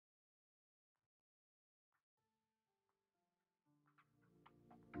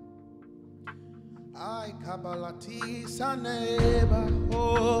Ay kabalati saneba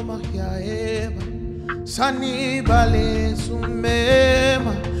o mahiaeba sanibale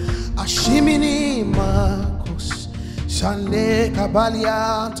sumema ashimini makos sande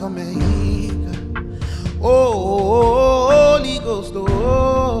kabalia tomeiga. Oh, Holy Ghost, oh,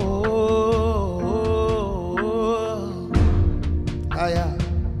 yeah.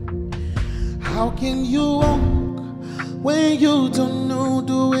 How can you walk when you don't know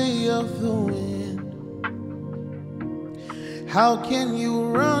the way of the wind? How can you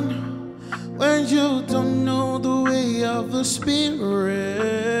run when you don't know the way of the Spirit?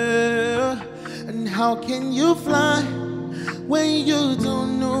 And how can you fly when you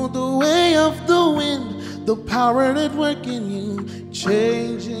don't know the way of the wind? The power at work in you,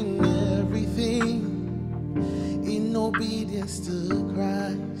 changing everything in obedience to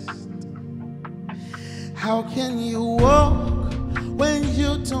Christ. How can you walk when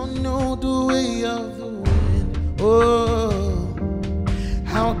you don't know the way of the wind? Oh,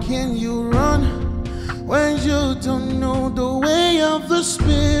 how can you run when you don't know the way of the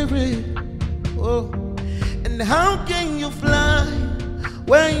Spirit? Oh, and how can you fly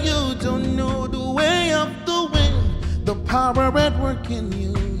when you don't know the way of the wind? The power at work in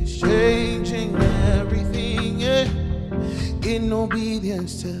you is changing everything, yeah, in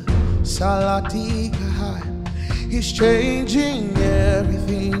obedience to Salatika. He's changing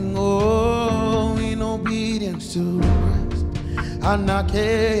everything, oh, in obedience to Christ.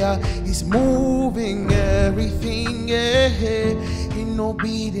 Anakea is moving everything, yeah, in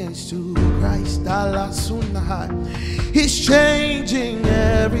obedience to Christ. He's changing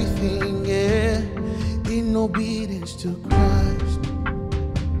everything, yeah, in obedience to Christ.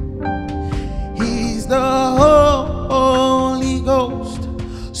 He's the Holy Ghost,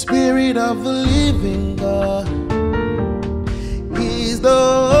 Spirit of the living God. He's the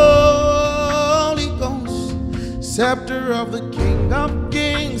Holy Ghost, scepter of the King of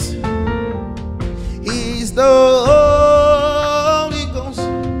Kings. He's the Holy Ghost,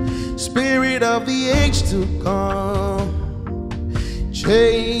 Spirit of the age to come,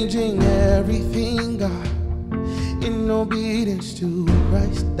 changing everything, God, in obedience to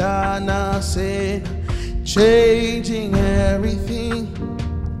Christ. Dana said, changing everything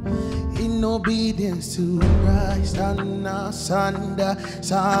in obedience to Christ. Anna sanda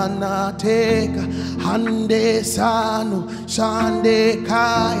sana teka hande sano sande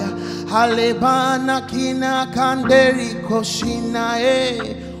kaya halebana kina kanderi koshina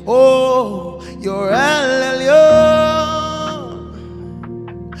e. Oh, you're Elyon,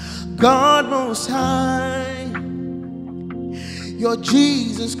 God Most High. You're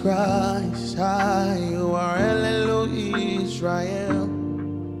Jesus Christ. You are Elohim Israel.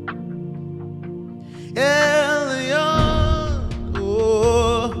 Elyon,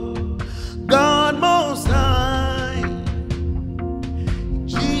 oh, God Most High,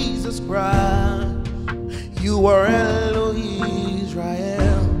 Jesus Christ, you are Elohim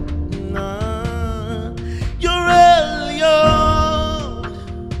Israel. You're Elyon,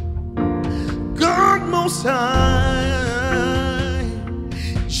 God Most High,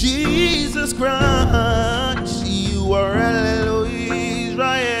 Jesus Christ, you are Elohim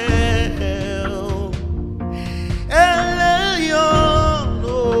Israel. Elyon,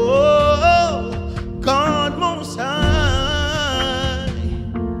 oh, God Most High,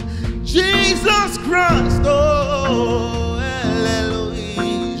 Jesus Christ, oh,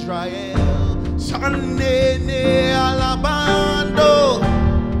 Elohim Israel. Sanene alabando,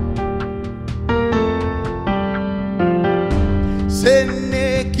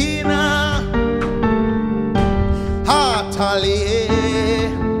 senekina hatali.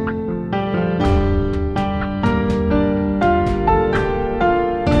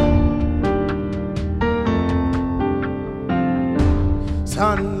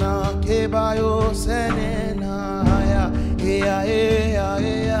 Sana kebayo senena ya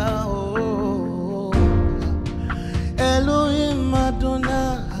oh, Elohim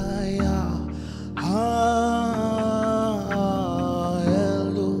Adonai,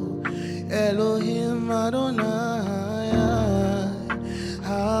 Elohim Adonai,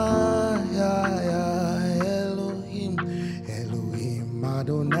 Elohim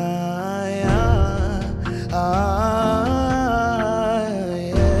Adonai,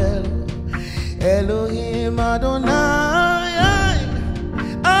 Elohim Adonai,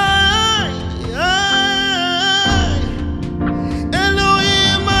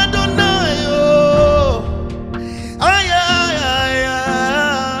 Elohim Adonai, oh,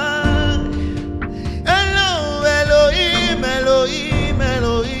 Elohim, Elohim,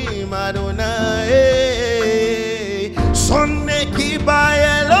 Elohim Adonai, Sonne ki ba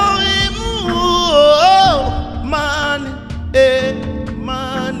Elohim, oh,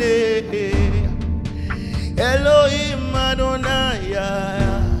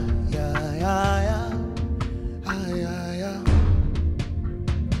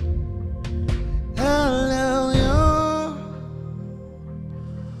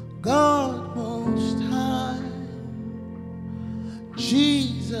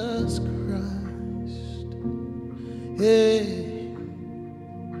 Jesus Christ. Hey,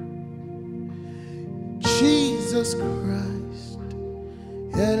 Jesus Christ,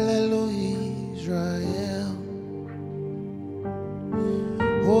 Elohim Israel.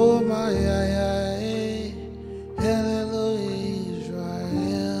 Oh my